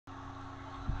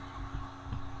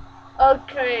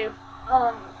Okay,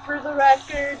 for the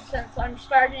record, since I'm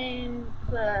starting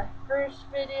the first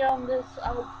video on this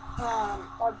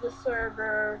of the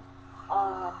server,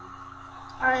 um,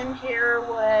 I'm here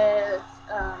with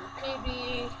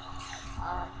PB,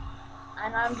 um,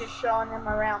 and I'm just showing him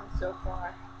around so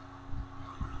far.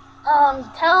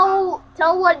 Tell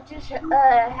what just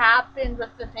happened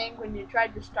with the thing when you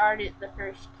tried to start it the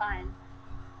first time.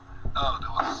 Oh, that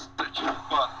was such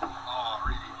fun. Oh,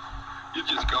 really. You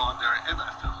just go in there and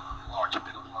I fell in a large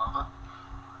bit of lava.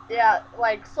 Yeah,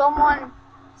 like someone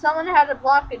had a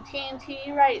block of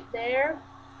TNT right there,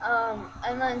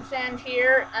 and then sand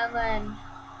here, and then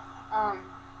um,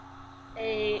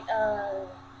 a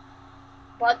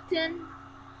button.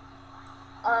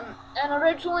 Um, and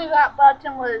originally that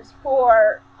button was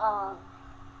for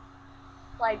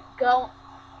like go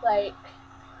like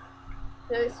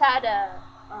this had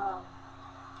um,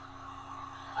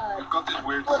 a You've got this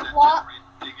weird flip set flop.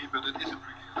 generate thingy, but it isn't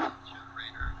really a set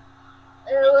generator.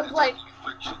 It But was it like doesn't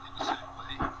function in the same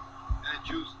way.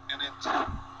 And it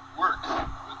works, but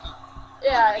it's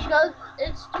yeah, it actually goes.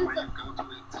 It's the way just you go to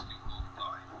it, you will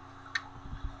die.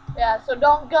 yeah. So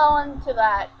don't go into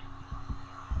that.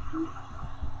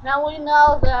 Now we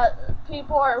know that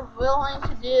people are willing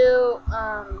to do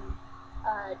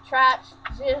traps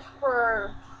just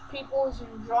for people's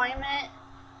enjoyment.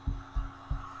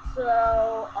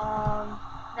 So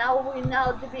now we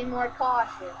know to be more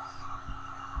cautious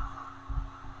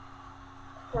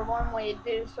for one way to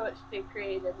do so it's stay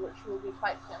creative, which will be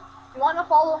quite soon. You want to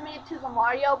follow me to the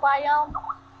Mario biome?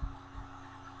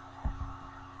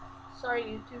 Sorry,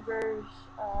 YouTubers.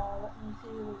 Let me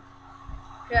see.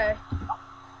 Okay.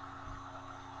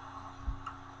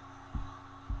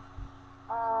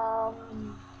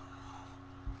 Um.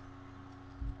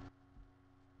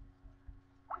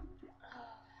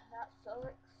 That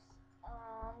sucks.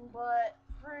 But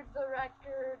for the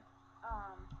record,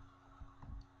 um,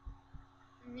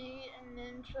 me and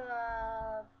Ninja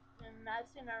have been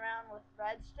messing around with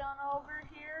redstone over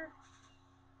here.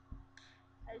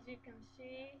 As you can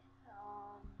see,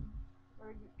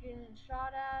 we're getting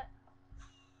shot at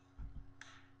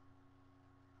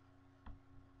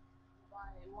by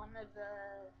one of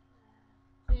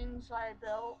the things I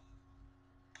built.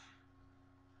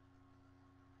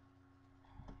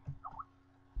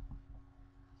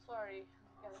 Sorry,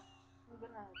 I'm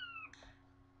gonna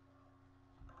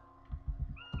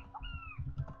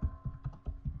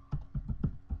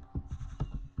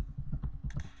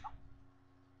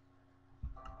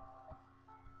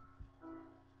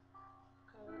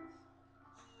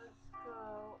let's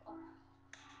go.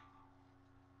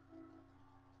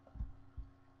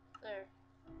 There.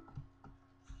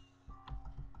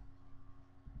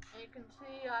 And you can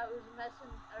see I was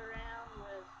messing around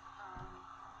with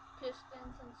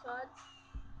pistons and such.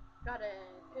 Got a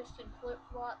piston flip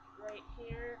flop right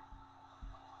here.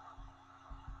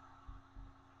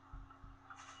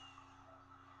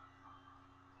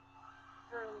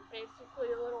 For basically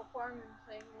a little farming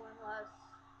thing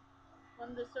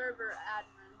when the server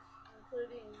admins,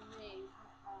 including me,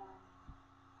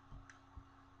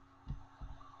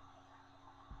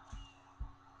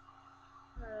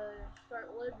 start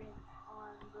living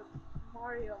on the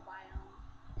Mario biome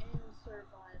in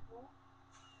survival.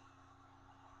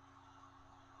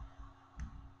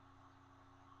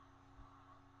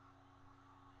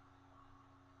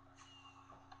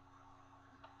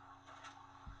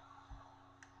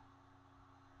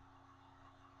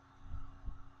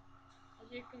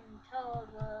 As you can tell,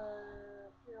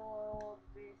 the field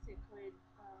basically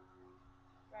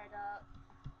right up,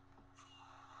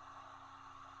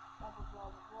 blah blah blah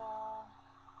blah blah.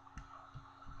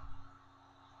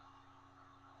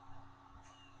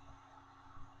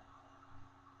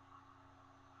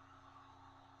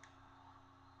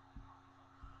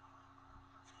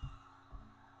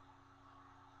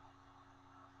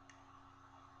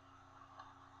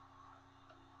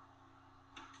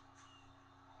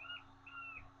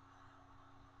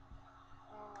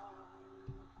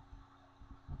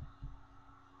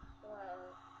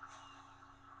 But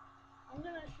I'm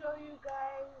gonna show you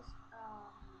guys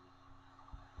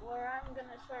where I'm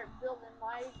gonna start building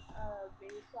my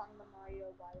base on the Mario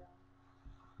biome.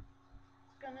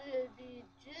 It's gonna be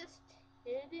just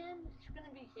hidden. It's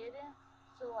gonna be hidden.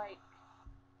 So like,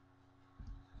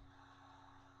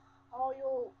 all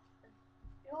you'll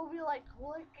be like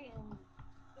looking.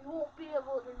 You won't be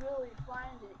able to really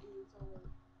find it easily.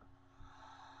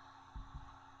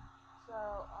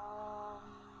 So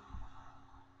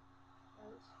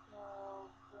let's go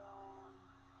from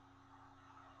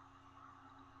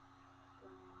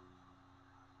from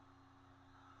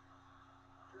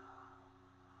from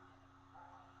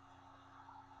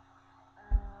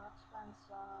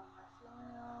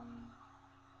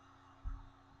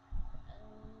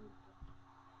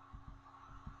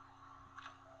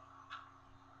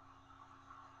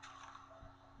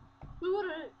Who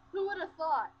would have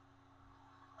thought?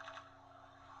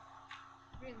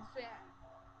 Being sand.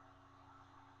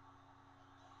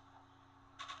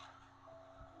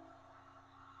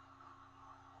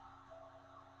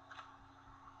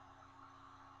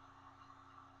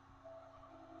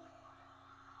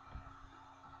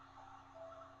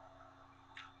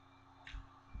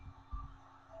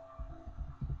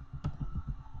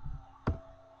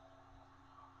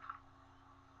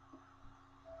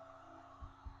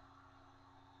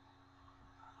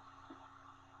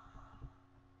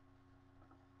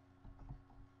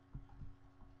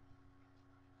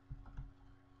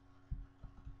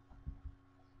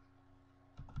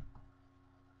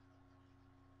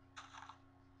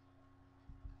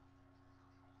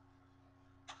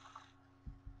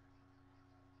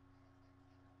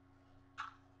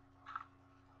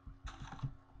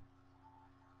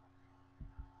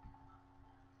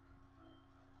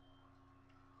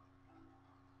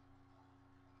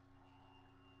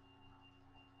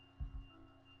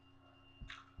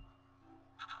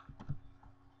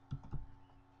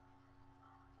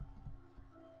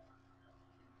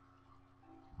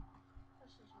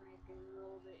 Let's just make it a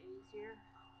little bit easier,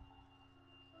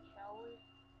 shall we?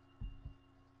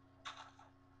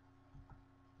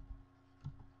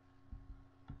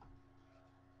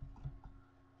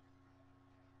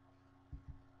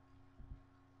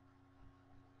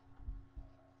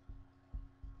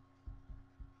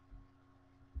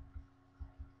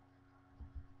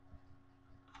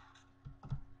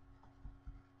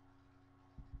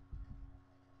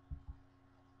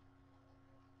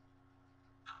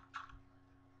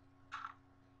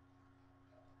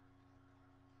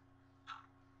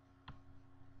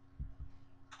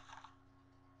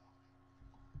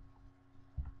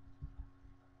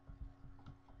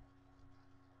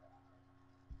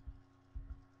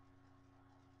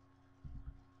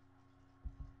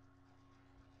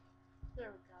 There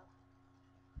we go.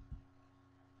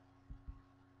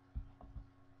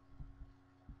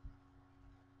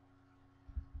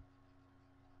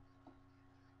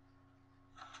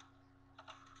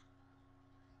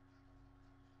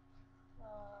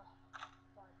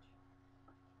 Fudge.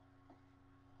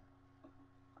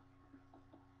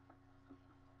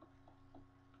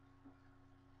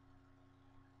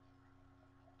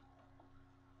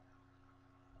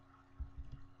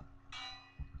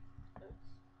 Oops.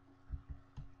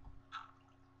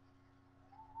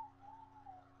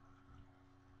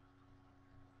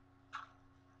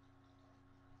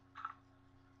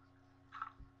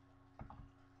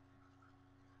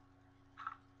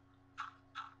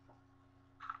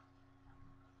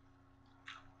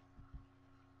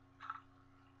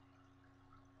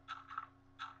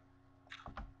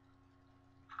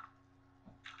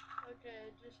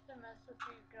 Okay, just to mess with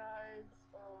you guys,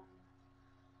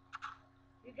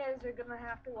 you guys are gonna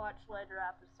have to watch later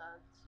episodes.